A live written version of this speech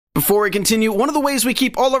Before we continue, one of the ways we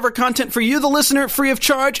keep all of our content for you, the listener, free of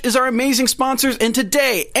charge is our amazing sponsors, and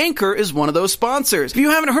today, Anchor is one of those sponsors. If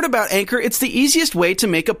you haven't heard about Anchor, it's the easiest way to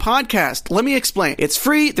make a podcast. Let me explain. It's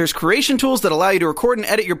free, there's creation tools that allow you to record and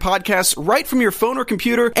edit your podcasts right from your phone or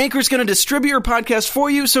computer. Anchor's going to distribute your podcast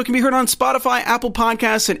for you so it can be heard on Spotify, Apple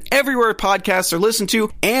Podcasts, and everywhere podcasts are listened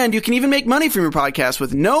to, and you can even make money from your podcast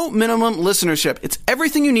with no minimum listenership. It's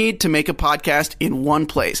everything you need to make a podcast in one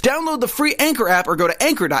place. Download the free Anchor app or go to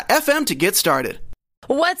anchor.fm to get started.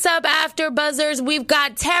 What's up, After Buzzers? We've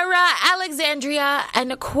got Tara, Alexandria,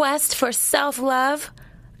 and a quest for self-love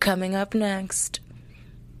coming up next.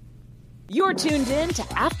 You're tuned in to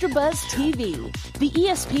AfterBuzz TV, the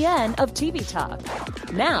ESPN of TV talk.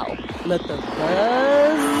 Now, let the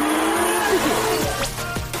buzz begin.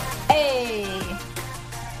 Hey.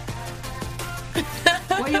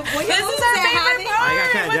 What you This is our favorite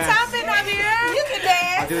part. What's happening, Javier? You can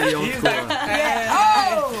dance. I'll do the old school. Yeah. Oh.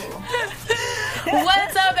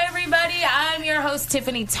 What's up, everybody? I'm your host,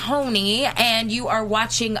 Tiffany Toney, and you are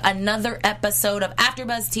watching another episode of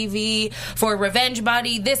AfterBuzz TV for Revenge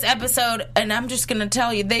Body. This episode, and I'm just going to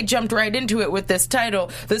tell you, they jumped right into it with this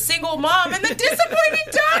title, The Single Mom and the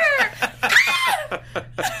Disappointing Daughter.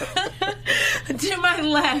 To my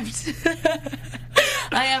left,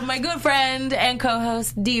 I have my good friend and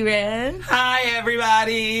co-host, D-Ren. Hi,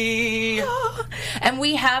 everybody. And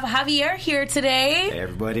we have Javier here today. Hey,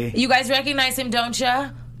 everybody. You guys recognize him, don't ya?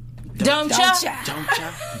 Don't ya? Don't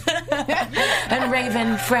ya? And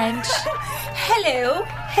Raven French. Hello.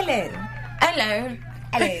 Hello. Hello.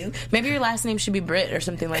 Hello. Maybe your last name should be Britt or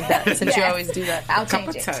something like that, since you Yes. always do that. I'll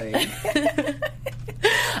change it.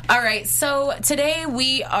 All right, so today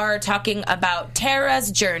we are talking about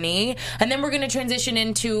Tara's journey, and then we're going to transition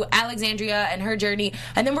into Alexandria and her journey,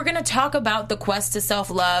 and then we're going to talk about the quest to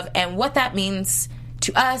self-love and what that means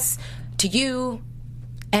to us, to you,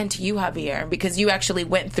 and to you, Javier, because you actually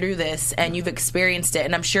went through this and you've experienced it,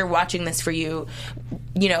 and I'm sure watching this for you,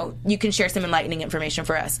 you know, you can share some enlightening information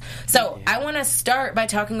for us. So I want to start by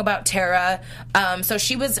talking about Tara. So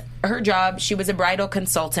her job, she was a bridal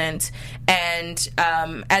consultant, and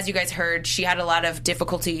as you guys heard, she had a lot of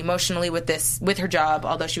difficulty emotionally with her job,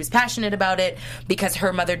 although she was passionate about it because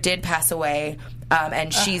her mother did pass away,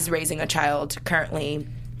 and she's raising a child currently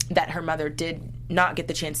that her mother did not get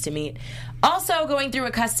the chance to meet. Also going through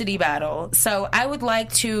a custody battle. So I would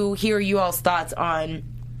like to hear you all's thoughts on,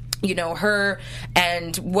 you know, her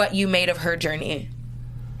and what you made of her journey.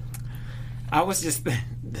 I was just...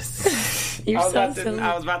 You're silly.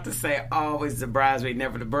 I was about to say, always the bridesmaid,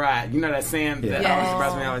 never the bride. You know that saying? Yeah. That always the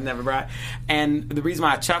bridesmaid, always never the bride. And the reason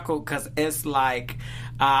why I chuckled, because it's like,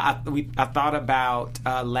 I thought about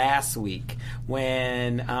last week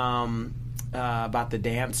when... about the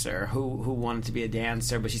dancer who wanted to be a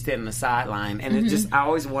dancer, but she stayed on the sideline, and it just, I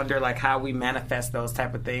always wonder like how we manifest those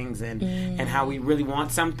type of things, and how we really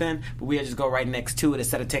want something, but we just go right next to it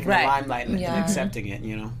instead of taking the limelight and accepting it.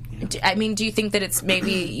 You know. I mean, do you think that it's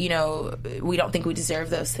maybe, you know, we don't think we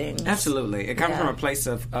deserve those things? Absolutely. It comes from a place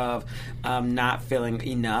of not feeling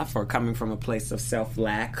enough, or coming from a place of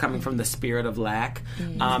self-lack, coming from the spirit of lack,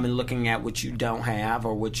 and looking at what you don't have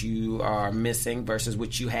or what you are missing versus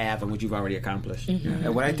what you have and what you've already accomplished.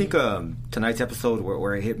 And when I think tonight's episode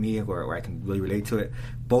where it hit me, where I can really relate to it,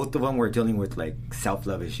 both of them were dealing with like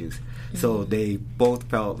self-love issues. So they both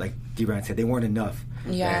felt, like D-Ran said, they weren't enough.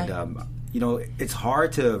 Yeah. And you know, it's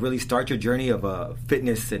hard to really start your journey of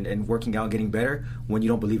fitness and working out, getting better when you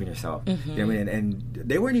don't believe in yourself. You know what I mean? And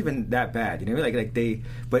they weren't even that bad. You know, like they,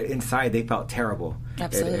 but inside they felt terrible.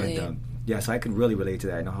 Absolutely. And, yeah, so I can really relate to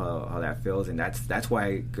that. I know how that feels, and that's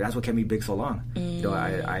what kept me big so long. You know,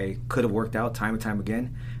 I could have worked out time and time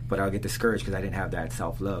again, but I would get discouraged because I didn't have that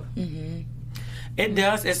self-love. It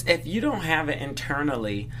does. It's, if you don't have it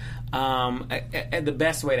internally, the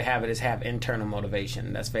best way to have it is have internal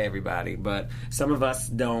motivation. That's for everybody, but some of us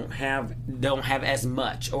don't have as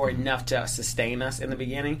much or enough to sustain us in the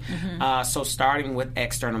beginning. So starting with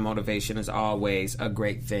external motivation is always a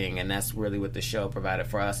great thing, and that's really what the show provided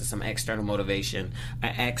for us: is some external motivation,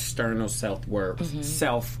 external self-worth,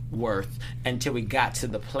 until we got to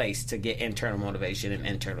the place to get internal motivation and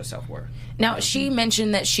internal self-worth. Now, she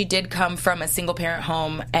mentioned that she did come from a single-parent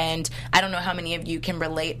home, and I don't know how many of you can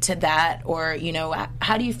relate to that, or, you know,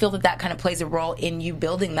 how do you feel that kind of plays a role in you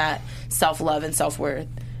building that self-love and self-worth?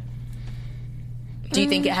 Do you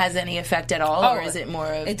think it has any effect at all, or is it more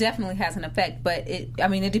of... It definitely has an effect, but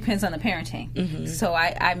it depends on the parenting. So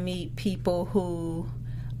I meet people who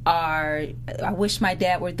are, I wish my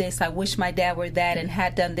dad were this, I wish my dad were that, and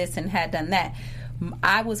had done this and had done that.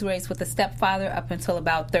 I was raised with a stepfather up until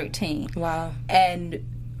about 13. Wow.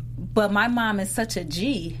 And But my mom is such a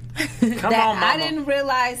G Come that on, Mama. I didn't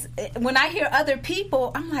realize. When I hear other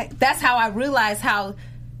people, I'm like, that's how I realize how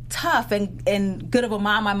tough and good of a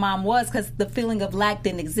mom my mom was, because the feeling of lack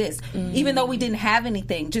didn't exist. Even though we didn't have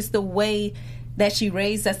anything, just the way that she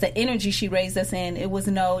raised us, the energy she raised us in, it was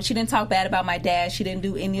she didn't talk bad about my dad. She didn't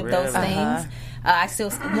do any of those things.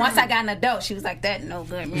 Once I got an adult, she was like, that no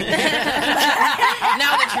good. Now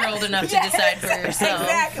that you're old enough to decide for yourself.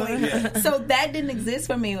 Exactly. So that didn't exist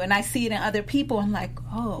for me. When I see it in other people, I'm like,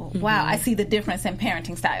 oh, wow, I see the difference in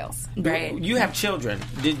parenting styles. Right. You have children.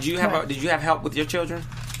 Did you have help with your children?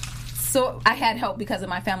 So I had help because of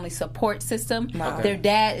my family support system. Okay. Their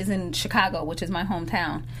dad is in Chicago, which is my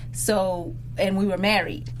hometown. So, and we were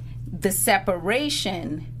married. The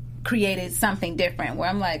separation created something different where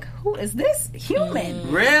I'm like, who is this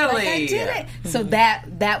human? Really? Like, I did it. So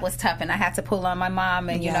that was tough, and I had to pull on my mom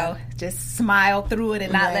and, you know, just smile through it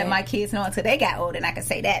and not let my kids know until they got old, and I could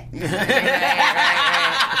say that.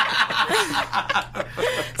 Right.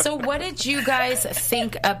 So what did you guys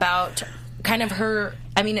think about kind of her?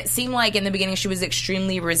 I mean, it seemed like in the beginning she was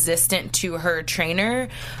extremely resistant to her trainer.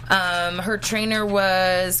 Her trainer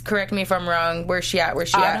was, correct me if I'm wrong, where's she at?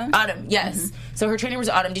 Autumn, yes. So her trainer was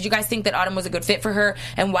Autumn. Did you guys think that Autumn was a good fit for her?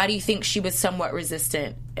 And why do you think she was somewhat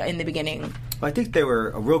resistant in the beginning? Well, I think they were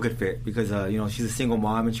a real good fit because, she's a single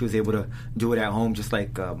mom and she was able to do it at home just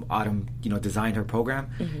like Autumn, designed her program.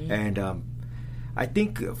 And I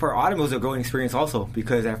think for Autumn it was a growing experience also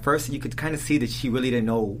because at first you could kind of see that she really didn't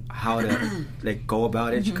know how to go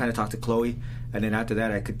about it. She kind of talked to Chloe, and then after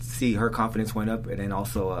that I could see her confidence went up, and then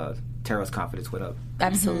also Tara's confidence went up.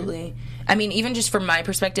 Absolutely. I mean, even just from my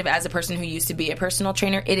perspective as a person who used to be a personal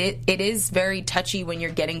trainer, it is very touchy when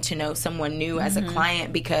you're getting to know someone new as a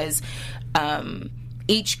client because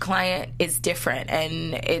each client is different,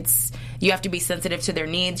 and you have to be sensitive to their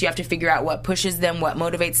needs. You have to figure out what pushes them, what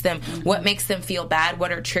motivates them, what makes them feel bad,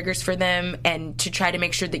 what are triggers for them, and to try to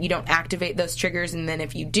make sure that you don't activate those triggers. And then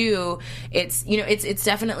if you do, it's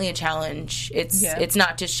definitely a challenge. It's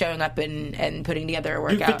not just showing up and putting together a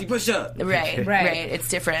workout. 50 push-ups. Right. It's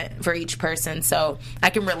different for each person. So I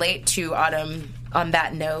can relate to Autumn on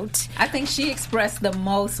that note. I think she expressed the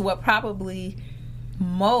most what probably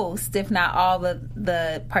most, if not all,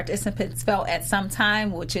 the participants felt at some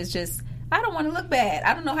time, which is just, I don't want to look bad.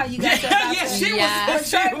 I don't know how you guys felt about she was.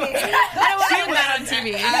 I don't want to look bad on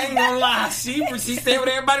TV. I ain't gonna lie. She stayed with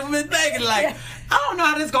everybody was thinking like, I don't know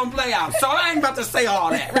how this gonna play out, so I ain't about to say all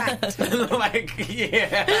that. Right.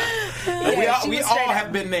 We all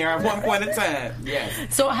have been there at one point in time.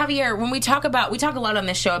 Yes. So Javier, when we talk a lot on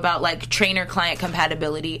this show about like trainer-client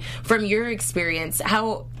compatibility. From your experience,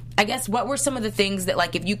 what were some of the things that,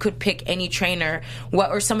 like, if you could pick any trainer,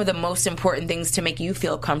 what were some of the most important things to make you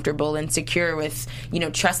feel comfortable and secure with,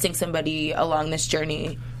 trusting somebody along this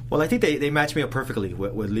journey? Well, I think they match me up perfectly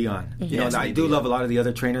with Leon. I do love a lot of the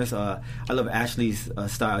other trainers. I love Ashley's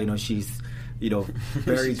style. She's,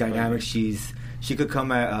 very dynamic. She could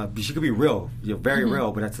come at, she could be real, very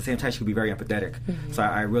real, but at the same time she could be very empathetic. So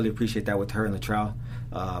I really appreciate that with her in the trial.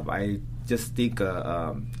 I just think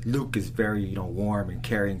Luke is very, warm and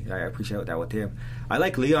caring. I appreciate that with him. I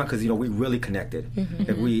like Leon because, we really connected.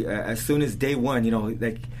 If we, as soon as day one,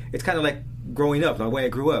 it's kind of like growing up, the way I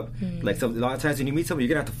grew up. Like a lot of times when you meet someone, you're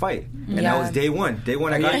gonna have to fight, and that was day one. Day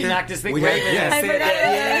one, I got there. Knocked this thing.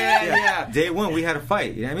 Day one, we had a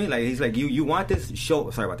fight. You know what I mean? Like he's like, you want this?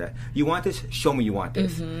 Sorry about that. You want this? Show me you want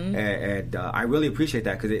this. And I really appreciate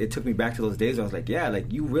that because it took me back to those days where I was like,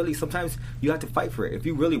 you really sometimes you have to fight for it. If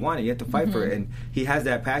you really want it, you have to fight for it. And he has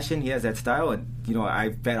that passion, he has that style, and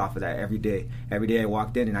I fed off of that every day. Every day I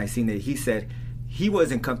walked in and I seen that he said he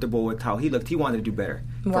wasn't comfortable with how he looked. He wanted to do better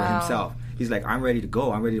for himself. He's like, I'm ready to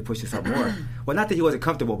go. I'm ready to push this up more. Well, not that he wasn't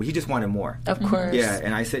comfortable, but he just wanted more. Of course. Yeah,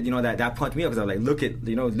 and I said, that pumped me up because I was like, look at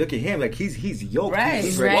him. Like he's yoked. Right.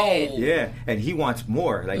 He's right. Yeah, and he wants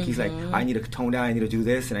more. Like he's like, I need to tone down. I need to do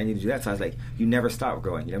this and I need to do that. So I was like, you never stop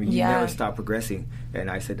growing. You never stop progressing. And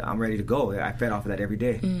I said, I'm ready to go. I fed off of that every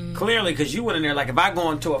day. Clearly, because you went in there like, if I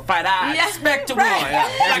go into a fight, I expect to win.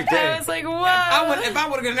 I was like, whoa. If I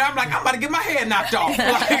would have gone there, I'm like, I'm about to get my head knocked off.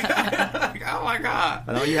 Like, oh my God.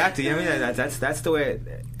 No, you have to. I mean, that's the way.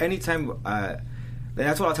 Anytime, and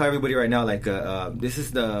that's what I'll tell everybody right now. Like, this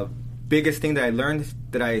is the biggest thing that I learned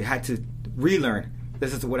that I had to relearn.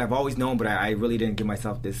 This is what I've always known, but I really didn't give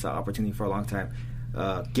myself this opportunity for a long time.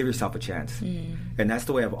 Give yourself a chance, and that's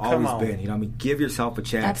the way I've always been. Give yourself a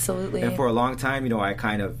chance. Absolutely. And for a long time,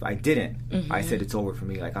 I didn't. I said it's over for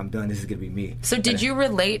me. Like I'm done. This is gonna be me. So did you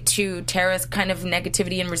relate to Tara's kind of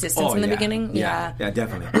negativity and resistance in the beginning? Yeah,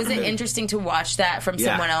 definitely. Was it interesting to watch that from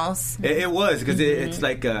someone else? It was because it's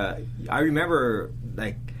like I remember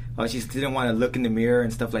like She didn't want to look in the mirror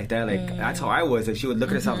and stuff like that. Like that's how I was. Like she would look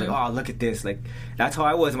at herself like, oh, look at this. Like that's how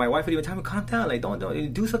I was. And my wife would even tell me, calm down. Like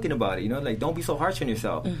don't do something about it. You know, like don't be so harsh on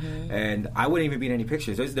yourself. And I wouldn't even be in any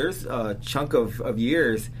pictures. There's a chunk of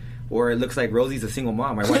years where it looks like Rosie's a single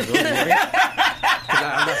mom. My wife Rosie.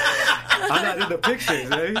 I'm not in the pictures,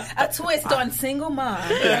 right? A twist on single mom.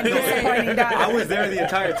 I was there the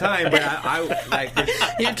entire time, but I like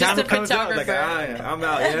You're just a photographer. Like I'm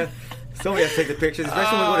out. Yeah. Somebody has to take the pictures,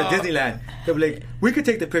 especially when we go to Disneyland. They'll be like, we could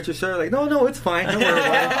take the picture, sir. Like, no, it's fine. Don't worry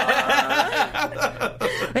about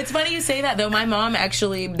it. It's funny you say that, though. My mom,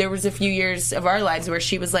 actually, there was a few years of our lives where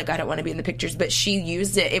she was like, I don't want to be in the pictures, but she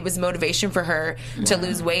used it. It was motivation for her to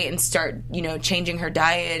lose weight and start, changing her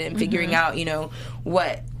diet and figuring out,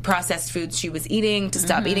 what processed foods she was eating to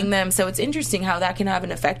stop eating them. So it's interesting how that can have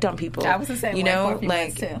an effect on people. I was the same way.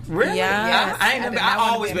 Like, too. Really? Yeah. I've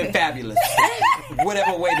always been fabulous.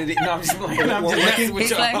 Whatever way to do. No, I'm just messing with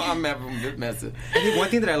y'all. like- I'm messing. I think one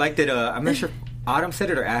thing that I liked that I'm not sure Autumn said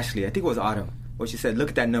it or Ashley. I think it was Autumn. Where she said, look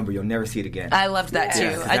at that number, you'll never see it again. I loved that too.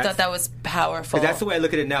 Yeah, I thought that was powerful. That's the way I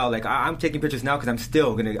look at it now. Like I'm taking pictures now because I'm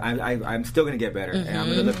still gonna get better, and I'm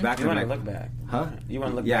gonna look back. You want to like, look back? Huh? You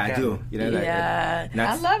want to look yeah, back? I do. Yeah.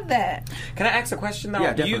 I love that. Can I ask a question though?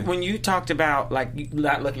 Yeah, definitely. When you talked about like you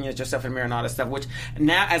not looking at yourself in the mirror and all that stuff, which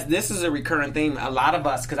now as this is a recurrent theme, a lot of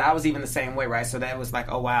us, because I was even the same way, right? So that was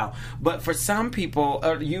like, oh wow. But for some people,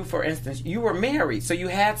 or you for instance, you were married, so you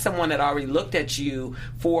had someone that already looked at you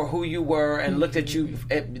for who you were and looked at you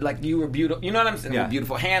like you were beautiful. You know what I'm saying? Yeah.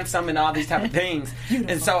 Beautiful, handsome, and all these type of things.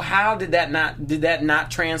 And so how did that not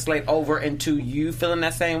translate over into you feeling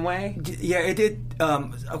that same way? Yeah, it did.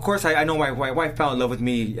 Of course, I know my wife fell in love with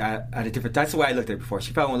me at a different. That's the way I looked at it before.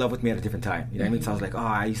 She fell in love with me at a different time. You know what I mean? So I was like, oh,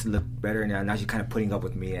 I used to look better, and now she's kind of putting up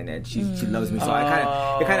with me, and she loves me. So it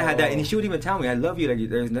kind of had that. And she would even tell me, I love you. Like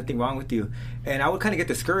there's nothing wrong with you. And I would kind of get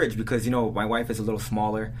discouraged because my wife is a little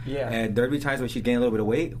smaller. Yeah. And there'd be times when she'd gain a little bit of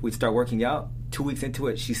weight. We'd start working out. 2 weeks into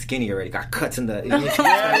it, she's skinny already. Got cuts in the. I'm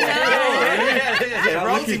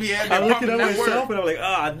looking at myself and I'm like,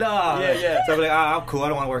 nah. Yeah. So I'm like, I'm cool. I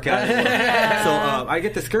don't want to work out anymore. So I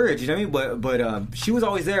get discouraged. You know what I mean? But she was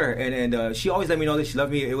always there, and she always let me know that she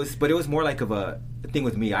loved me. It was more like of a thing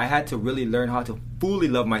with me. I had to really learn how to fully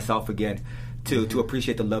love myself again. To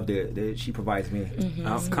appreciate the love that she provides me.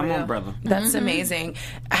 Oh, come on, brother. That's amazing.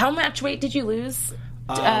 How much weight did you lose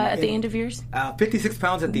at the end of yours? 56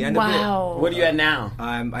 pounds at the end of it. Wow. What are you at now?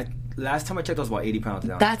 Last time I checked, I was about 80 pounds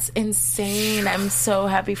now. That's insane. I'm so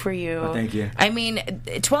happy for you. Oh, thank you. I mean,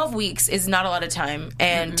 12 weeks is not a lot of time,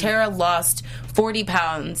 and Tara lost 40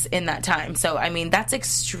 pounds in that time. So, I mean, that's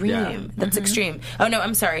extreme. Yeah. That's extreme. Oh, no,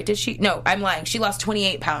 I'm sorry. Did she? No, I'm lying. She lost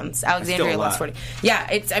 28 pounds. Alexandria lost 40. Yeah,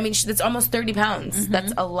 that's almost 30 pounds.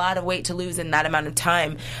 That's a lot of weight to lose in that amount of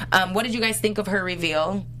time. What did you guys think of her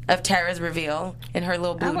reveal? Of Tara's reveal in her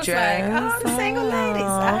little blue dress. Like, the single ladies.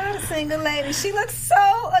 The single ladies. She looks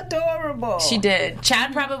so adorable. She did.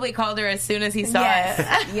 Chad probably called her as soon as he saw it.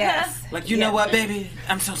 Yes. Like, you know what, baby?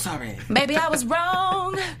 I'm so sorry. Baby, I was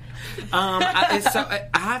wrong.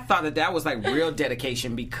 I thought that was like real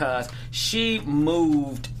dedication because she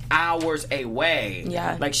moved hours away.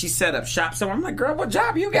 Yeah. Like she set up shop somewhere. I'm like, girl, what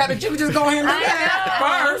job you got? Did you just go ahead and do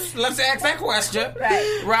that? First, let's ask that question.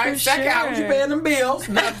 Right? Second, how was you paying them bills?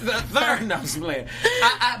 Third, no, I'm just playing.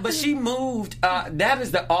 But she moved. That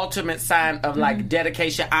is the ultimate sign of like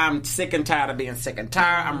dedication. I'm sick and tired of being sick and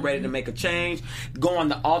tired. I'm ready to make a change. Going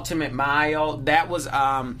the ultimate mile. That was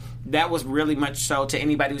really much so to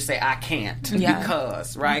anybody who say I can't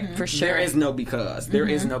because, right? For sure. There is no because. There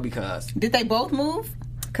is no because. Did they both move?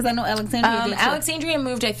 Because I know Alexandria did too. Alexandria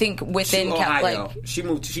moved, I think, within Ohio. She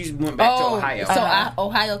went back to Ohio. So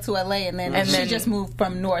Ohio to LA, and then she just moved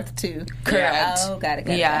from north to. Correct. Oh, got it.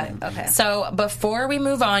 Okay. So before we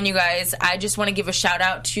move on, you guys, I just want to give a shout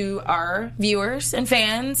out to our viewers and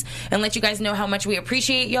fans and let you guys know how much we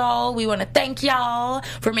appreciate y'all. We want to thank y'all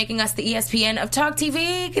for making us the ESPN of Talk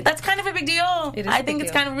TV. That's kind of a big deal. It is I think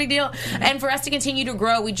it's kind of a big deal. And for us to continue to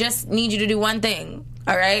grow, we just need you to do one thing.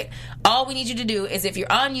 All right? All we need you to do is if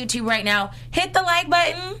you're on YouTube right now, hit the like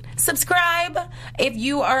button, subscribe. If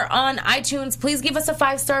you are on iTunes, please give us a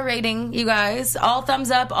 5-star rating, you guys. All thumbs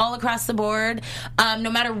up, all across the board. No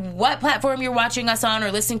matter what platform you're watching us on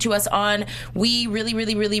or listening to us on, we really,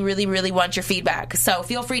 really, really, really, really want your feedback. So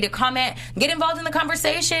feel free to comment, get involved in the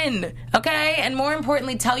conversation, okay? And more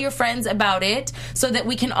importantly, tell your friends about it so that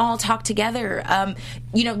we can all talk together.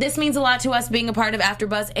 This means a lot to us being a part of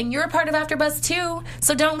AfterBuzz, and you're a part of AfterBuzz too.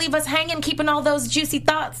 So don't leave us hanging, keeping all those juicy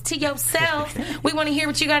thoughts to yourself. We want to hear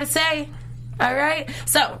what you got to say. All right.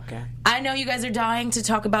 So, I know you guys are dying to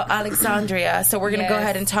talk about Alexandria, so we're going to go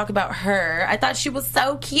ahead and talk about her. I thought she was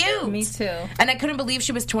so cute. Me too. And I couldn't believe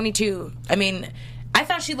she was 22. I mean, I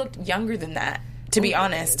thought she looked younger than that, to be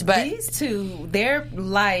honest. But these two, their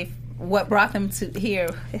life, what brought them to here.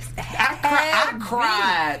 I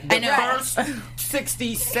cried the first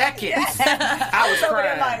 60 seconds. I was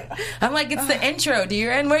crying. I'm like, it's the intro,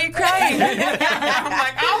 dear, and why are you crying? I'm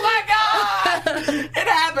like, oh my God! It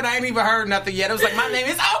happened. I ain't even heard nothing yet. It was like, my name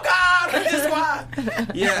is, oh God! This why.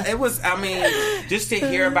 Yeah, it was, I mean, just to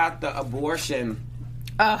hear about the abortion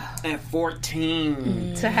at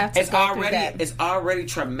 14. To have to go through that. It's already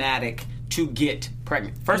traumatic to get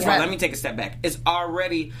pregnant. First of all, let me take a step back. It's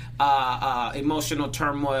already emotional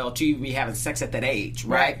turmoil to even be having sex at that age,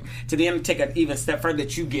 right? To then take an even step further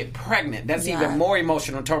that you get pregnant. That's even more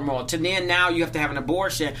emotional turmoil. To then now you have to have an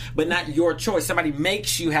abortion, but not your choice. Somebody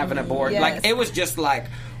makes you have an abortion. Like, it was just like,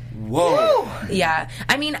 whoa. Yeah.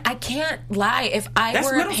 I mean, I can't lie. If I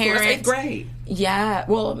were a parent... That's 8th grade. Yeah,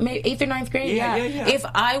 well, maybe 8th or 9th grade. Yeah. If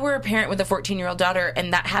I were a parent with a 14-year-old daughter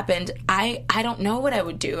and that happened, I don't know what I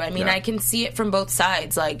would do. I mean, I can see it from both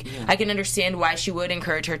sides. Like, I can understand why she would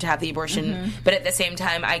encourage her to have the abortion, but at the same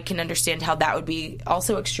time, I can understand how that would be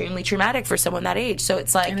also extremely traumatic for someone that age. So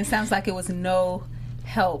it's like, and it sounds like it was no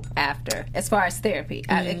help after as far as therapy.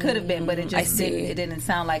 It could have been, but it just didn't. It didn't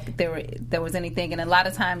sound like there was anything. And a lot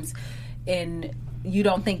of times, you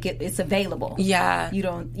don't think it's available. Yeah. You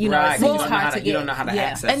don't, it's hard to get. You don't know how to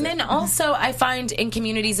access it. And then also, I find in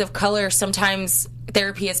communities of color, sometimes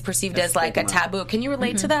therapy is perceived as like a taboo. Can you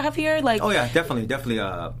relate to that, Javier? Like, oh yeah, definitely.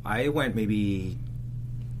 I went maybe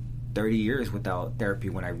 30 years without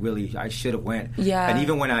therapy when I should have went. Yeah. And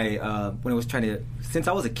even when I was trying to, since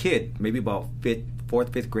I was a kid, maybe about 4th,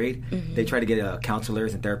 5th grade, they tried to get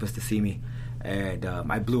counselors and therapists to see me. And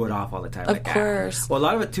I blew it off all the time. Of course. Well, a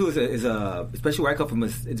lot of it too is especially where I come from,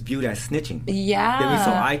 it's viewed as snitching. Yeah.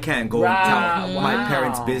 So I can't go and tell my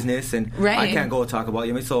parents' business, and I can't go talk about.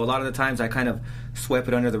 So a lot of the times I kind of sweep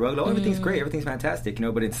it under the rug. Oh, everything's great, everything's fantastic,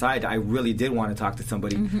 But inside, I really did want to talk to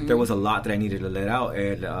somebody. There was a lot that I needed to let out,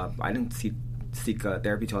 and I didn't seek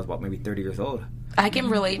therapy till I was about maybe 30 years old. I can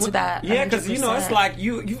relate to that. Yeah, because it's like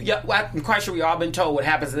I'm quite sure we all been told what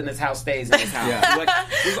happens in this house stays in this house. Yeah.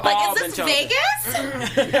 We've all is been this told. Vegas?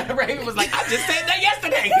 Raven was like, I just said that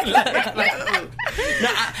yesterday. No,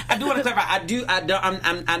 I do want to clarify.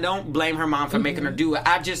 I don't blame her mom for making her do it.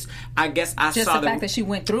 I guess I just saw the fact that she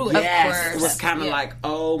went through it. Yes, it was kind of like,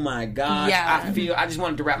 oh my gosh. Yeah. I just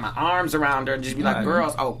wanted to wrap my arms around her and just be like,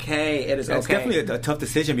 girls, okay, it is okay. It's definitely a tough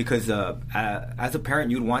decision because as a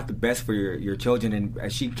parent, you'd want the best for your children.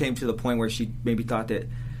 And she came to the point where she maybe thought that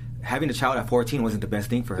having a child at 14 wasn't the best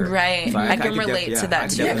thing for her. Right. So I can relate to that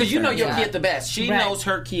too. Yeah, because your kid the best. She knows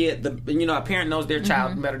her kid. A parent knows their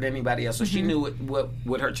child better than anybody else, so she knew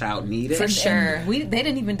what her child needed. For sure. And they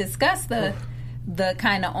didn't even discuss the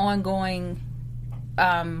kind of ongoing.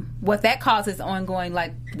 What that causes ongoing,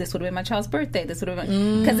 like this would have been my child's birthday. This would have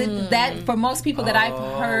been because that for most people that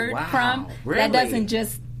I've heard from, that doesn't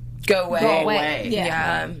just go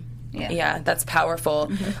away. Yeah, that's powerful.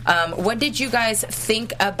 What did you guys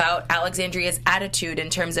think about Alexandria's attitude in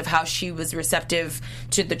terms of how she was receptive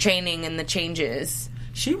to the training and the changes?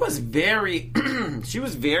 She was very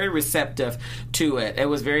receptive to it. It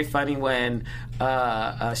was very funny when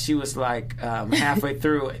she was like halfway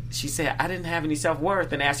through, she said, I didn't have any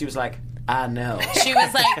self-worth, and Ashley was like, I know. She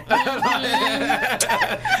was like, I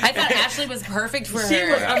thought Ashley was perfect for her. She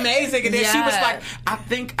was amazing. And then she was like, I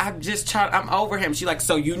think I'm over him. She's like,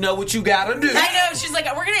 so you know what you gotta do. I know. She's like,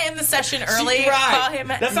 we're going to end the session early. Call him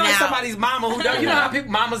That's now. like somebody's mama who don't, how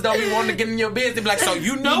mamas don't be wanting to get in your business. They be like, so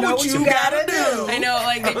you know what you gotta do. I know.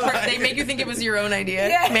 Like, they make you think it was your own idea.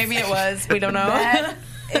 Yes. Maybe it was. We don't know.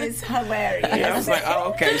 That is hilarious. Yeah, I was like,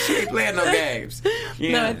 oh, okay. She ain't playing no games.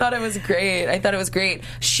 Yeah. No, I thought it was great.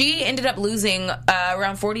 She ended up losing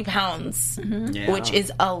around 40 pounds, which is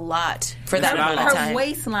a lot for that amount of time. Her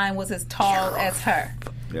waistline was as tall as her.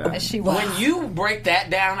 As she was. When you break that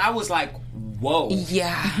down, I was like, whoa.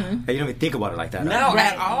 Yeah. You don't even think about it like that. No,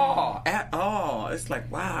 at all. It's like,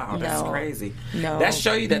 wow, that's crazy. No. That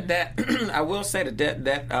show you that I will say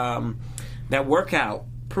that workout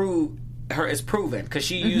is proven because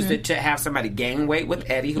she used it to have somebody gain weight with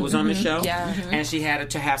Eddie, who was on the show, and she had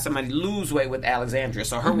it to have somebody lose weight with Alexandria.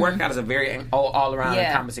 So her workout is a very all-around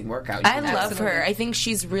encompassing workout. I love her. I think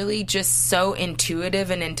she's really just so intuitive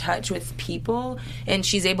and in touch with people, and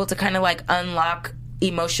she's able to kind of like unlock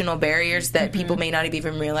emotional barriers that people may not have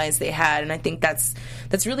even realized they had. And I think that's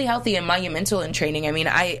really healthy and monumental in training. I mean,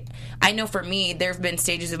 I know for me, there have been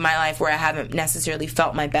stages of my life where I haven't necessarily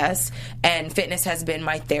felt my best, and fitness has been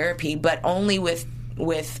my therapy, but only with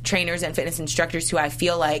trainers and fitness instructors who I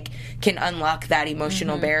feel like can unlock that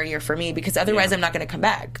emotional barrier for me, because otherwise I'm not going to come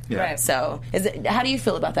back. Yeah. Right. So how do you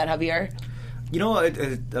feel about that, Javier? You know,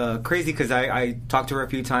 it's crazy because I talked to her a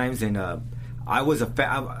few times, and I was a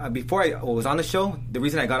fan. Before I was on the show, the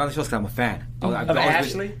reason I got on the show is because I'm a fan. Of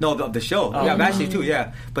Ashley? No, of the show. Yeah, of Ashley too,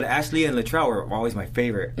 yeah. But Ashley and Latrell were always my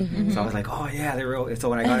favorite. So I was like, oh, yeah, they're real. So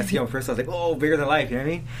when I got to see them first, I was like, oh, bigger than life, you know what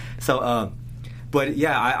I mean? So, but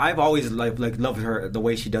yeah, I've always loved her, the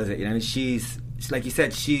way she does it. You know, I mean, she's like you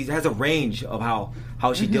said, she has a range of how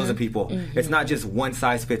she deals with people. It's not just one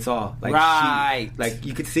size fits all. Like like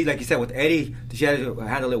you could see, like you said, with Eddie, she had to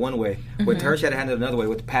handle it one way. With her, she had to handle it another way.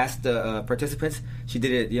 With past participants, she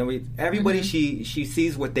did it. You know, everybody she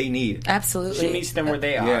sees what they need. Absolutely, she meets them where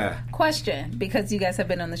they are. Yeah. Question, because you guys have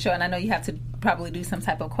been on the show, and I know you have to probably do some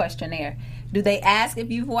type of questionnaire. Do they ask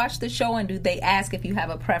if you've watched the show, and do they ask if you have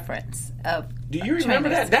a preference of? Do you remember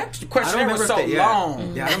trainers? that questionnaire was so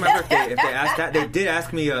long? Yeah, I don't remember if they asked that. They did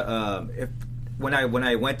ask me if when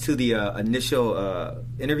I went to the initial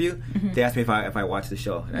interview, they asked me if I watched the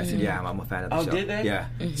show, and I said, yeah, I'm a fan of the show. Oh, did they? Yeah.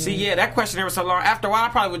 See, yeah, that questionnaire was so long. After a while, I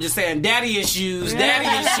probably would just saying, "Daddy issues, daddy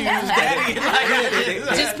issues, daddy."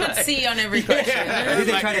 just put C on every question. I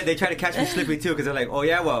think they try to catch me slipping too, because they're like, oh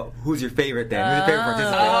yeah, well, who's your favorite then? Who's your favorite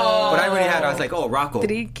participant? But I already had. I was like, oh, Rocco.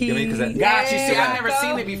 Tricky. You know what I mean? Got you. See, I never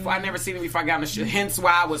seen it before. I never seen it before I got on the show. Hence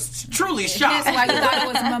why I was truly shocked. That's why you thought it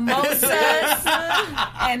was mimosas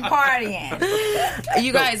and partying.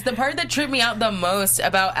 You guys, the part that tripped me out the most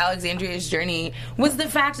about Alexandria's journey was the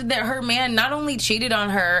fact that her man not only cheated on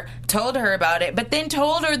her, told her about it, but then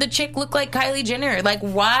told her the chick looked like Kylie Jenner. Like,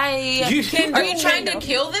 why? Are you trying to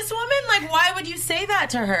kill this woman? Like, why would you say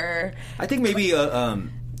that to her? I think maybe he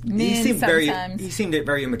seemed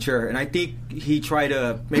very immature, and I think he tried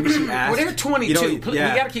to. Maybe she asked. Well, they're 22. You know, We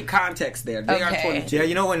got to keep context there. They are 22. Yeah,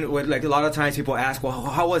 you know when like a lot of times people ask, well,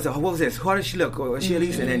 how was it? What was this? How did she look? Was she at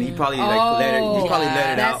least? And then he probably let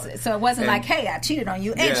it out. So it wasn't like, hey, I cheated on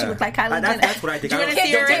you, and she looked like Kylie Jenner. That's what I think. The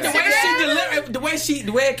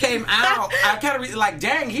way it came out, I kind of like,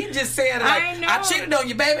 dang, he just said like, I cheated on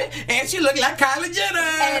you, baby, and she looked like Kylie Jenner.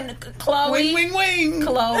 And Chloe, wing, wing, wing.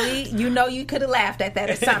 Chloe, you know you could have laughed at that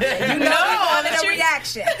or something. You know, I wanted a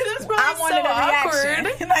reaction. I wanted a reaction.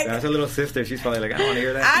 Like, that's her little sister. She's probably like, I don't want to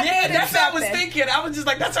hear that. That's what I was thinking. I was just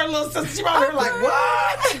like, that's her little sister. She probably like,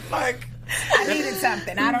 what? Like, I needed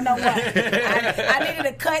something. I don't know what. I needed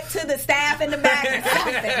a cut to the staff in the back or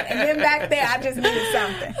something. And then back there, I just needed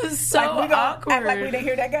something. So like, awkward. Act like we didn't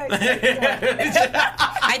hear that guy.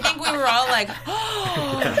 I think we were all like,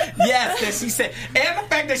 yes, that she said. And the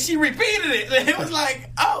fact that she repeated it. It was like,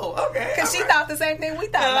 oh, okay. Because she thought the same thing we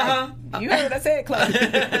thought. Like, you heard what I said, Chloe.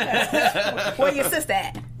 Where your sister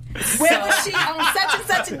at? Where was she on such and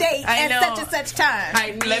such a date at such and such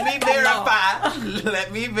time? Let me verify.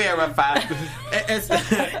 Let me verify.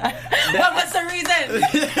 What was the reason?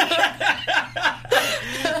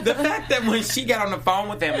 The fact that when she got on the phone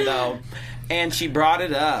with him, though, and she brought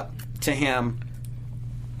it up to him,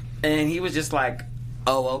 and he was just like,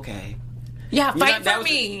 oh, okay. Yeah, fight for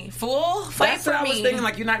me, fool. Fight for me. That's what I was thinking.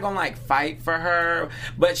 Like, you're not going to, like, fight for her.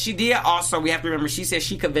 But she did also, we have to remember, she said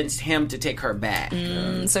she convinced him to take her back.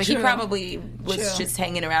 So he probably was just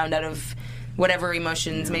hanging around out of whatever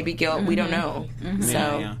emotions, maybe guilt. We don't know.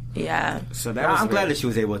 So, yeah. So I'm glad that she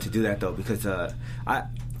was able to do that, though, because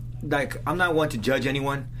I'm not one to judge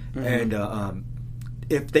anyone. And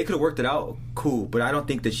if they could have worked it out, cool. But I don't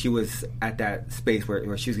think that she was at that space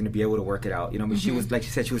where she was going to be able to work it out. You know, I mean, she was, like she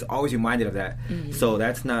said, she was always reminded of that. So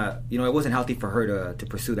that's not, you know, it wasn't healthy for her to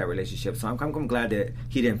pursue that relationship. So I'm glad that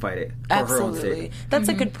he didn't fight it for her own sake. That's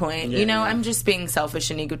a good point. You know, I'm just being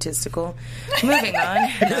selfish and egotistical. Moving on.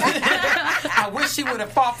 I wish she would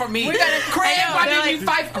have fought for me. Craig, why didn't you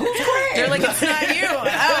fight? Who's Craig? They're like, it's not you.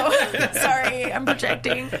 Oh, sorry, I'm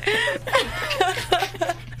projecting.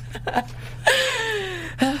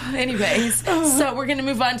 Anyways, so we're going to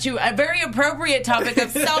move on to a very appropriate topic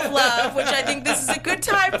of self-love, which I think this is a good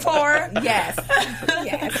time for. Yes.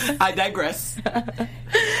 I digress.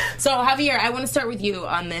 So, Javier, I want to start with you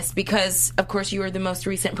on this because, of course, you are the most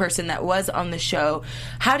recent person that was on the show.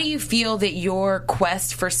 How do you feel that your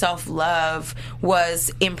quest for self-love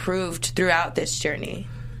was improved throughout this journey?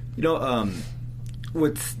 You know,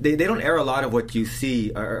 they don't air a lot of what you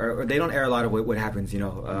see, or they don't air a lot of what happens, you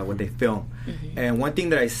know, when they film. And one thing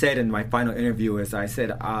that I said in my final interview is I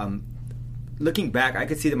said, looking back, I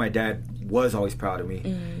could see that my dad was always proud of me.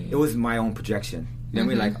 It was my own projection. You know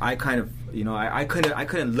what I mean? Like I kind of, I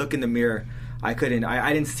couldn't look in the mirror. I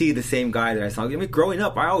didn't see the same guy that I saw. I mean, growing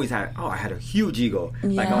up, I had a huge ego.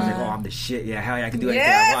 Like I was like, I'm the shit. Yeah, hell yeah, I can do anything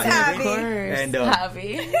I want. Of course. And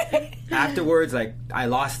Javi. afterwards, like I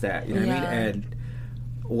lost that. You know what I mean? And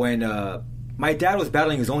when my dad was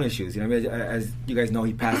battling his own issues, you know what I mean? As you guys know,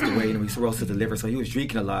 he passed away. He cirrhosis of the liver, so he was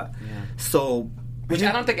drinking a lot. Yeah. So. Which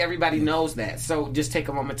I don't think everybody knows that. So just take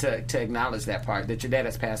a moment to acknowledge that part, that your dad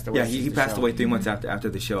has passed away. Yeah, he passed away 3 months after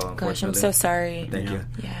the show, unfortunately. Gosh, I'm so sorry. Thank you.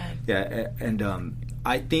 Yeah. And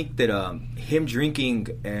I think that him drinking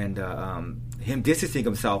and him distancing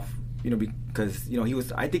himself, because,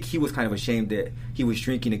 I think he was kind of ashamed that he was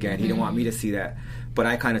drinking again. He didn't want me to see that. But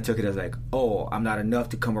I kind of took it as like, I'm not enough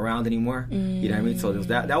to come around anymore. You know what I mean? So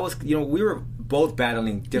that was, we were both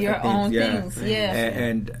battling different things. Things, yeah.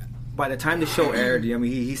 And by the time the show aired,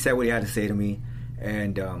 he said what he had to say to me,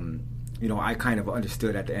 and I kind of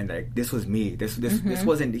understood at the end, like, this was me. This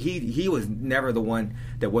wasn't he was never the one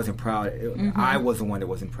that wasn't proud. I was the one that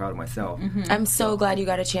wasn't proud of myself. I'm so glad you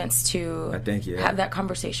got a chance to thank you, have that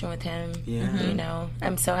conversation with him. Yeah.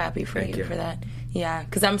 I'm so happy for you for that. Yeah,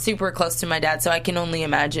 because I'm super close to my dad, so I can only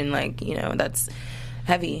imagine, that's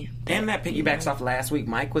heavy. And that piggybacks off last week.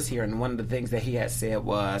 Mike was here, and one of the things that he had said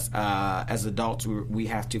was, as adults, we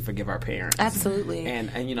have to forgive our parents. Absolutely. And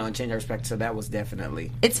change our respect. So that was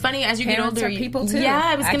definitely. It's funny, as you get older, are people too. Yeah,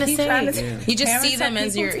 I was going to say. You just see them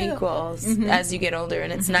as your too. equals as you get older,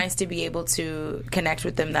 and it's nice to be able to connect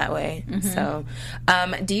with them that way. So,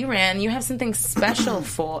 D-Ran, you have something special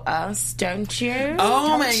for us, don't you?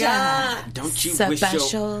 Oh my God! Don't you wish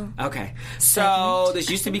special? Okay, so this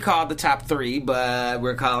used to be called the top 3, but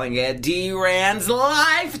we're calling it D-Ran's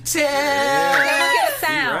Life Tip.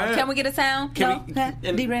 Yeah. Can we get a sound?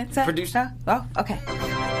 D-Ran sound. Producer. Oh, okay.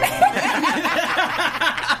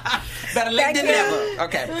 Better late than never.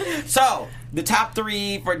 Okay, so the top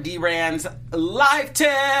 3 for D-Ran's Life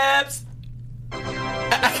Tips.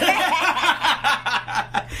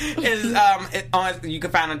 You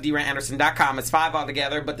can find on DRanAnderson.com. It's 5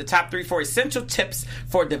 altogether, but the top 3 for essential tips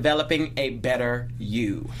for developing a better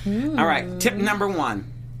you. All right, tip number 1.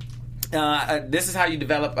 This is how you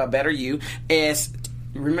develop a better you. Is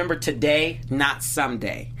remember today, not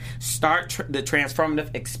someday. Start the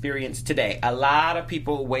transformative experience today. A lot of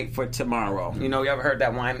people wait for tomorrow. You ever heard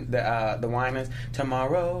that the wine is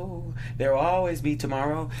tomorrow, there will always be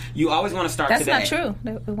tomorrow. You always want to start today. That's not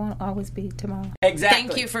true. It won't always be tomorrow. Exactly.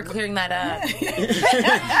 Thank you for clearing that up.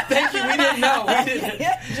 Thank you. We didn't know.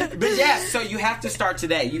 But yes, so you have to start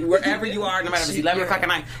today. Wherever you are, no matter if it's 11 o'clock at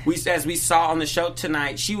night. As we saw on the show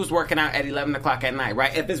tonight, she was working out at 11 o'clock at night,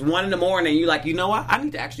 right? If it's 1 in the morning, you're like, you know what? I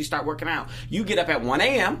need to actually start working out. You get up at 1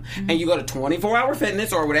 a.m. and you go to 24-hour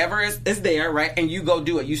fitness or whatever is there, right? And you go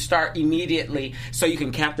do it. You start immediately so you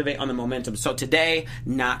can captivate on the momentum. So today,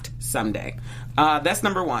 not someday. That's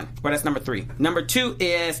number 1, or that's number 3. Number 2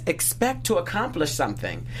 is expect to accomplish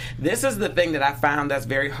something. This is the thing that I found that's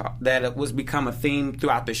very hard, that it was become a theme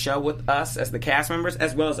throughout the show with us as the cast members,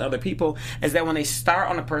 as well as other people, is that when they start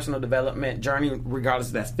on a personal development journey, regardless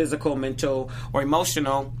if that's physical, mental, or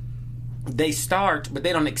emotional, they start, but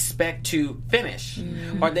they don't expect to finish,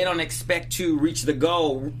 or they don't expect to reach the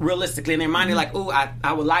goal realistically in their mind. They're like, "Ooh,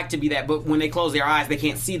 I would like to be that," but when they close their eyes, they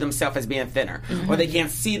can't see themselves as being thinner, or they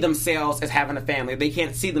can't see themselves as having a family. They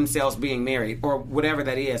can't see themselves being married, or whatever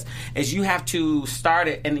that is. Is you have to start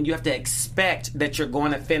it, and then you have to expect that you're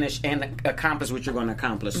going to finish and accomplish what you're going to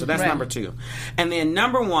accomplish. So that's number 2, and then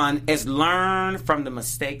number 1 is learn from the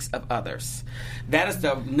mistakes of others. That is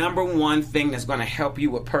the number 1 thing that's going to help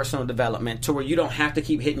you with personal development, to where you don't have to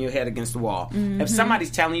keep hitting your head against the wall. If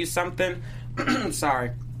somebody's telling you something,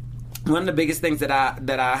 sorry. One of the biggest things that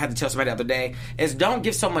I had to tell somebody the other day is don't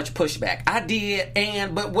give so much pushback. I did,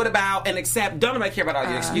 but what about, and except, don't nobody care about all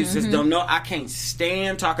your excuses. Don't know. I can't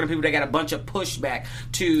stand talking to people that got a bunch of pushback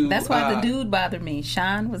to. That's why the dude bothered me.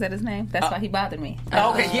 Sean, was that his name? That's why he bothered me.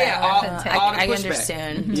 Okay, yeah, all the I pushback.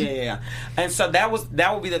 understand. Yeah. And so that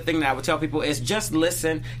would be the thing that I would tell people is just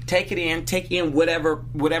listen, take in whatever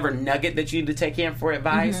nugget that you need to take in for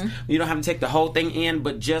advice. You don't have to take the whole thing in,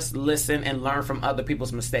 but just listen and learn from other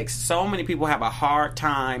people's mistakes. So many people have a hard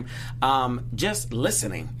time just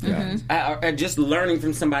listening, or just learning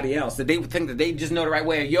from somebody else. That they would think that they just know the right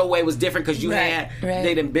way, or your way was different because you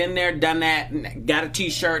they done been there, done that, and got a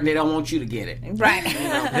T-shirt, and they don't want you to get it.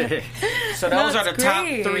 Right. So those are the top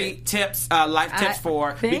 3 tips, life tips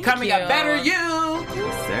for becoming a better you.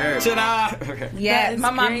 Yes, sir. Okay. Yeah,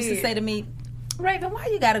 my mom used to say to me, Raven, why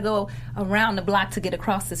you got to go around the block to get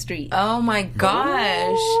across the street? Oh my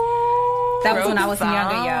gosh. That was when I was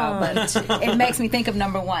younger, y'all. But it makes me think of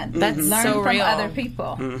number one. That's Learn so from real. other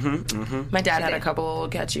people. My dad had a couple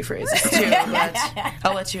catchy phrases too, but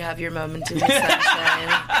I'll let you have your moment in the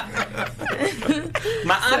sunshine.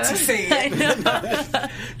 My auntie said,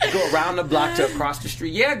 go around the block to across the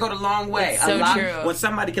street. Yeah, go the long way. It's so true. When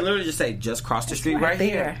somebody can literally just say, just cross the street right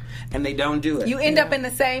here. And they don't do it. You end up in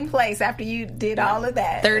the same place after you did all of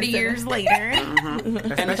that. 30 years later.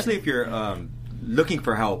 Especially if you're looking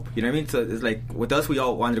for help, you know what I mean? So it's like with us, we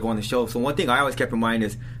all wanted to go on the show. So one thing I always kept in mind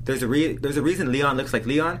is there's a reason Leon looks like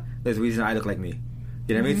Leon. There's a reason I look like me.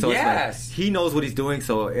 You know what I mean? So it's like, he knows what he's doing.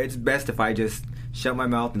 So it's best if I just shut my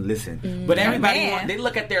mouth and listen. But everybody they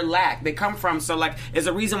look at their lack. They come from there's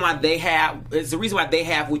a reason why they have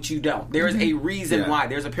what you don't. There is a reason why.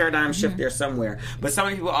 There's a paradigm shift there somewhere. But so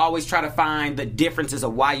many people always try to find the differences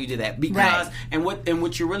of why you did that. Because and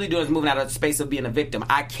what you're really doing is moving out of the space of being a victim.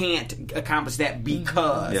 I can't accomplish that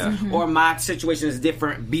because or my situation is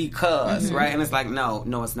different because, right? And it's like, no,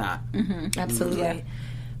 it's not. Absolutely. Yeah.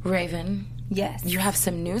 Raven. Yes. You have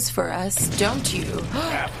some news for us, don't you?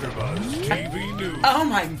 AfterBuzz TV News. Oh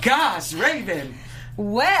my gosh, Raven.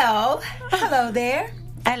 Well, hello there.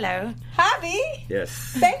 Hello. Javi. Yes.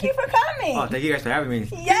 Thank you for coming. Oh, thank you guys for having me.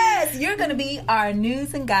 Yes, you're going to be our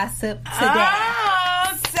news and gossip today.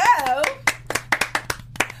 Oh. So,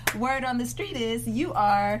 word on the street is you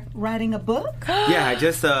are writing a book. Yeah, I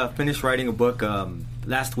just finished writing a book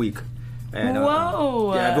last week. And,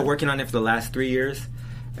 Whoa. Yeah, I've been working on it for the last 3 years.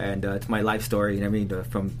 And it's my life story, you know what I mean,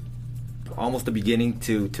 from almost the beginning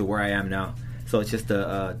to where I am now. So it's just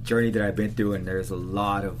a journey that I've been through, and there's a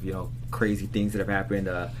lot of crazy things that have happened,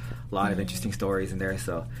 a lot of interesting stories in there.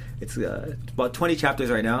 So it's about 20 chapters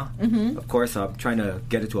right now. Of course, I'm trying to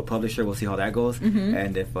get it to a publisher. We'll see how that goes,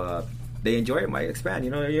 and if they enjoy it, might expand.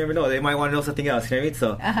 You never know. They might want to know something else. You know what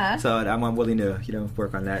I mean? So I'm willing to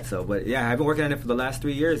work on that. So, but yeah, I've been working on it for the last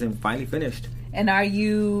 3 years and finally finished. And are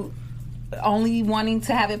you only wanting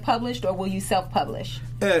to have it published, or will you self-publish?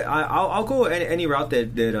 I'll go any route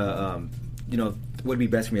that would be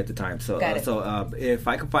best for me at the time. So if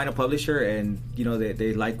I can find a publisher and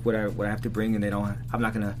they like what I have to bring, and I'm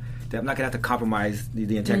not gonna have to compromise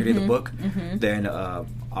the integrity of the book, then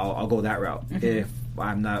I'll go that route. If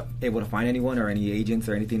I'm not able to find anyone or any agents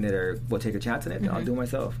or anything that will take a chance on it, I'll do it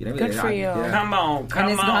myself. You know what I mean? Good for you. Yeah. Come on.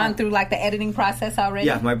 And it's gone through like the editing process already?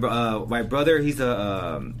 Yeah, my brother, he's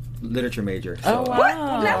a literature major. So. Oh, wow. What?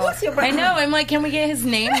 Now, what's your brother? I know. I'm like, can we get his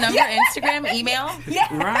name, number, Instagram, email?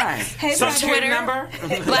 Yeah. Right. Hey, So Twitter number?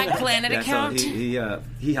 Black Planet account? So he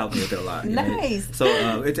helped me with it a lot. Nice. So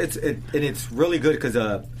it's really good because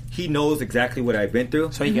he knows exactly what I've been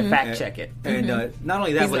through. So you can fact check it. And not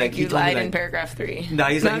only that, He's but like, he you told me, lied like, in paragraph 3. No,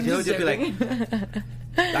 he'll I'm just be like,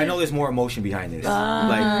 I know there's more emotion behind this.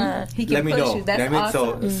 Like, He can let me push know. you. That's You know what I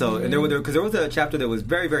mean? awesome. So and there was a chapter that was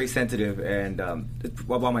very, very sensitive and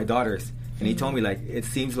about my daughters, and he told me like it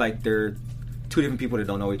seems like they're two different people that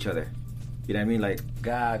don't know each other. You know what I mean? Like,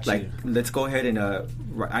 Gotcha. Like, let's go ahead and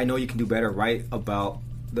I know you can do better. Write about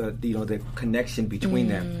the connection between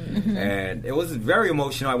them, and it was very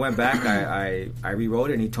emotional. I went back, I rewrote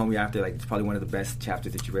it, and he told me after, like, it's probably one of the best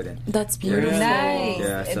chapters that you've written. That's beautiful. Nice.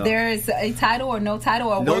 Yeah, so- There is a title or no title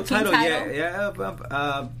or No working title, title?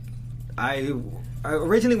 yeah. I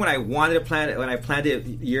originally when I planned it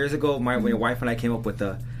years ago, my wife and I came up with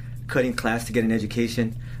the cutting class to get an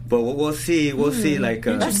education. But we'll see. We'll see. Like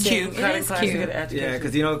That's cute. Cutting It is class to cute. get an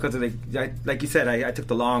education. yeah, because like you said, I took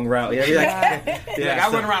the long route. Yeah, I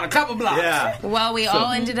went around a couple blocks. Yeah. Well, we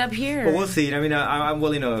all ended up here. But we'll see. I mean, I'm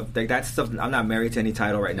willing to. Like, that's something. I'm not married to any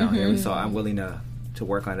title right now, you know, so I'm willing to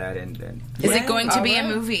work on that. And Is it going to be a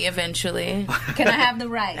Alright. movie eventually? Can I have the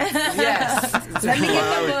rights? Yes. Let me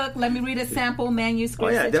get the book. Let me read a sample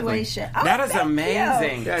manuscript definitely. situation. That is thank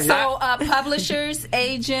amazing. you. Yeah, So, publishers,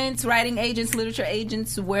 agents, writing agents, literature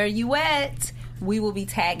agents, where you at? We will be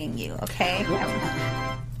tagging you, okay?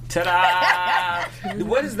 Ta-da!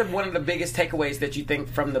 What is one of the biggest takeaways that you think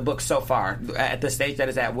from the book so far at the stage that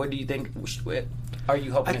it's at? What do you think? Are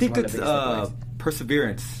you hoping? I think one of it's the biggest takeaways?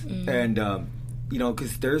 perseverance, and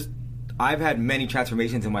because I've had many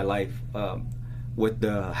transformations in my life. With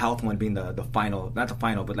the health one being the final, not the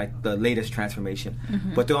final, but like the latest transformation.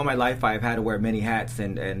 But throughout my life, I've had to wear many hats,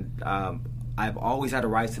 and I've always had to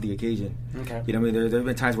rise to the occasion. Okay. You know what I mean? There have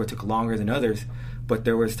been times where it took longer than others, but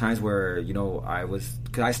there was times where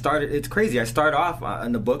because I started. It's crazy. I started off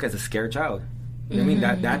in the book as a scared child. You know what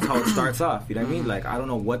I mean? That's how it starts off. You know what I mean? Like, I don't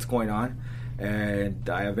know what's going on. And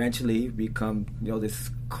I eventually become,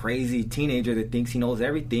 this crazy teenager that thinks he knows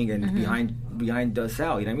everything and behind the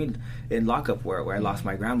cell, you know what I mean? In lockup where I lost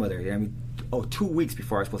my grandmother, you know what I mean? 2 weeks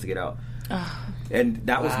before I was supposed to get out. And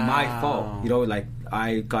that was my fault. You know, like,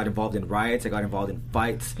 I got involved in riots. I got involved in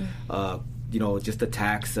fights. You know, just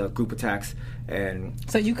attacks, group attacks. And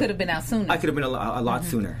So you could have been out sooner. I could have been a lot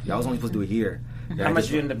sooner. I was only supposed to do a year. How much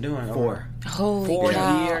did you end up doing? 4. Holy 4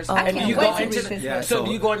 cow. years. Oh, And can't you wait go to into read this book. so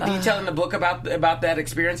do you go into detail in the book about that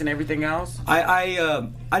experience and everything else? I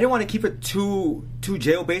didn't want to keep it too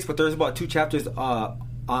jail based, but there's about 2 chapters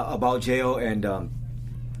about jail, and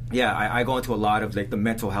I go into a lot of like the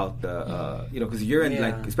mental health, you know, because you're in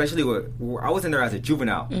like, especially I was in there as a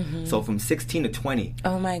juvenile, so from 16 to 20.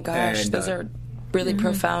 Oh my gosh, And, those are really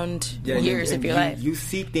profound years of your life. You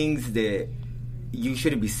see things that you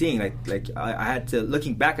shouldn't be seeing. Like I had to,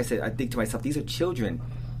 looking back, I think to myself, these are children.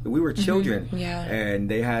 We were children, and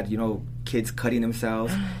they had, you know, kids cutting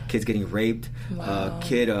themselves, kids getting raped.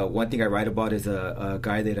 One thing I write about is a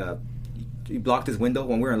guy that he blocked his window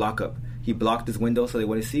when we were in lockup. He blocked his window so they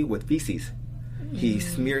wouldn't see with feces. He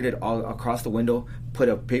smeared it all across the window, put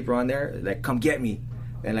a paper on there, like, come get me.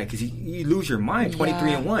 And like, 'cause you lose your mind,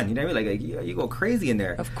 23 and 1. You know what I mean? Like you go crazy in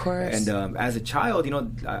there. Of course. And as a child, you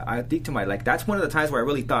know, I think to like, that's one of the times where I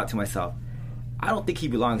really thought to myself, I don't think he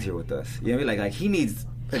belongs here with us. You know what I mean? Like he needs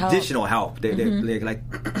additional help. Like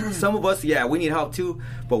some of us, we need help too,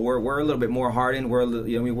 but we're a little bit more hardened. We're a little,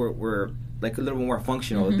 you know what I mean? We're like a little bit more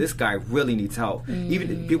functional. This guy really needs help.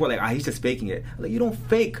 Even people are like, he's just faking it. Like, you don't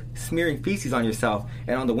fake smearing feces on yourself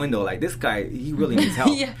and on the window. Like, this guy, he really needs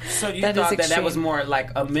help. So you thought that was more like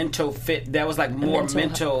a mental fit. That was like more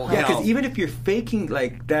mental health. Yeah, because even if you're faking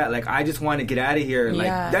like that, like, I just want to get out of here,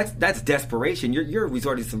 like, that's desperation. You're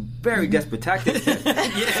resorting to some very desperate tactics to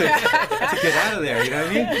get out of there. You know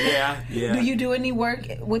what I mean? Yeah. Do you do any work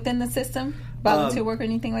within the system? Volunteer work or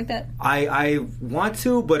anything like that? I want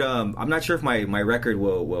to, but I'm not sure if my record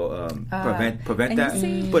will prevent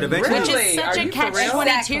that. But eventually, Which is such a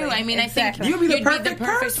catch-22. I mean, I think you'd be the perfect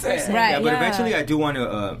person. Right. Yeah, but eventually, I do want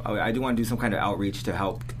to do some kind of outreach to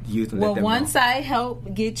help youth. And Well, let them once know. I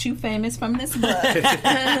help get you famous from this book,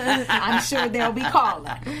 I'm sure they'll be calling.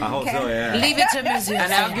 I hope so. Yeah. leave it to Mizzou.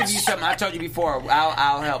 And I'll give you something. I told you before.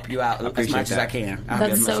 I'll help you out as much as I can.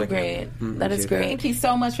 That's so great. That is great. Thank you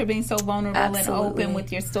so much for being so vulnerable Absolutely. and open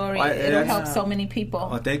with your story. Well, It'll help so many people.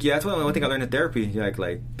 Oh, thank you. That's one thing I learned in therapy.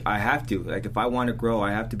 Like I have to. Like, if I want to grow,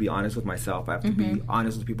 I have to be honest with myself. I have to be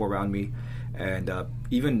honest with people around me. And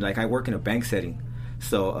even like I work in a bank setting,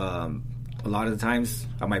 so a lot of the times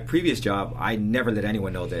at my previous job, I never let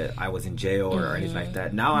anyone know that I was in jail or anything like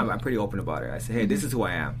that. Now I'm pretty open about it. I say, hey, this is who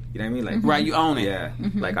I am. You know what I mean? Like, Right, you own it. Yeah.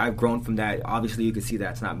 Like, I've grown from that. Obviously, you can see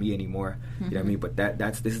that's not me anymore. You know what I mean? But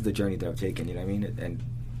this is the journey that I've taken. You know what I mean? And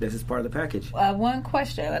this is part of the package.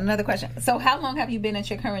 Another question. So how long have you been at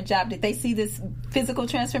your current job? Did they see this physical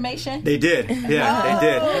transformation? They did. Yeah, they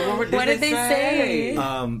did. What did they say?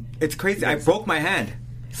 It's crazy. I broke my hand,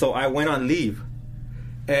 so I went on leave.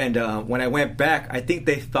 And when I went back, I think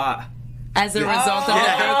they thought... As a result of the broken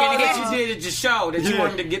that hand. you did the show, that you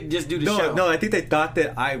wanted to just do the show. No, I think they thought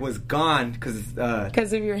that I was gone because...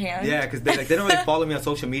 Because of your hand? Yeah, because they don't really follow me on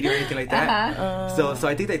social media or anything like that. So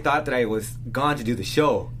I think they thought that I was gone to do the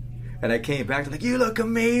show. And I came back, they're like, you look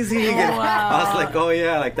amazing. And I was like, oh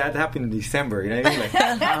yeah, like that happened in December. You know what I mean? Like,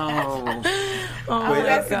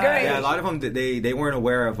 That's great. Yeah, a lot of them, they weren't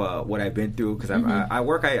aware of what I've been through because I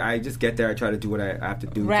work, I just get there, I try to do what I have to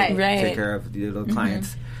do to take care of the little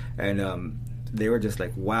clients. And they were just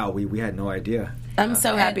like, wow, we had no idea. I'm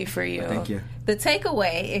so happy for you. Thank you. The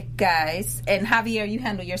takeaway, guys, and Javier, you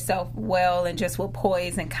handle yourself well and just with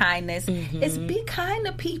poise and kindness, is be kind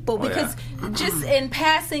to people because just in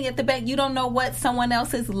passing at the bank, you don't know what someone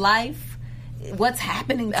else's life, what's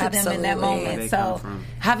happening to them in that moment. So,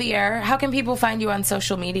 Javier, how can people find you on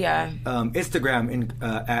social media? Instagram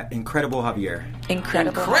at Incredible Javier.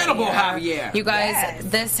 Incredible Javier. You guys,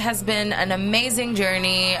 this has been an amazing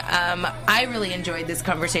journey. I really enjoyed this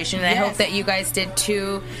conversation, and I hope that you guys did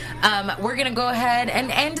too. We're going to go ahead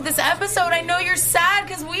and end this episode. I know you're sad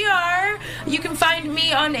because we are. You can find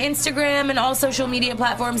me on Instagram and all social media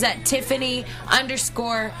platforms at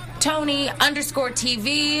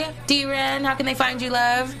Tiffany_Tony_TV. D-Ran, how can they find you,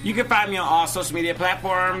 love? You can find me on all social media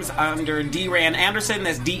platforms under D-Ran Anderson.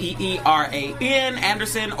 That's DEERAN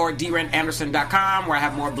Anderson, or DRanAnderson.com, where I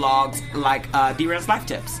have more blogs like D-Ran's Life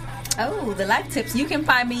Tips. Oh, the life tips. You can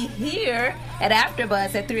find me here at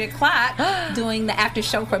AfterBuzz at 3 o'clock doing the after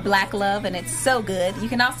show for Black Love, and it's so good. You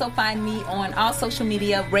can also find me on all social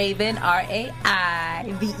media, Raven,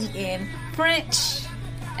 RAIVEN, French,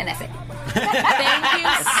 and that's it. Thank you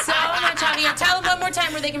so much, Javier. Tell them one more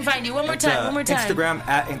time where they can find you. One more time. Instagram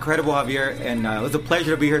at Incredible Javier, and it was a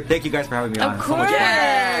pleasure to be here. Thank you guys for having me on. Of So much course.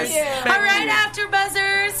 fun. All right,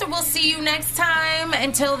 AfterBuzzers. So we'll see you next time.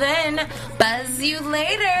 Until then, buzz you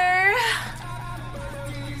later.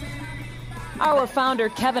 Our founder,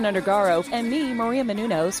 Kevin Undergaro, and me, Maria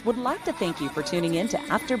Menounos, would like to thank you for tuning in to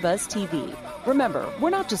AfterBuzz TV. Remember,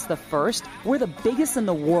 we're not just the first, we're the biggest in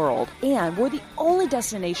the world, and we're the only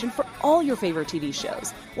destination for all your favorite TV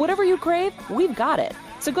shows. Whatever you crave, we've got it.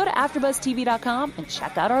 So go to AfterBuzzTV.com and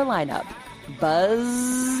check out our lineup.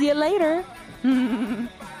 Buzz you later.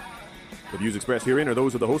 The views expressed herein are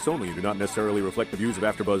those of the hosts only and do not necessarily reflect the views of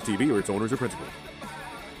AfterBuzz TV or its owners or principals.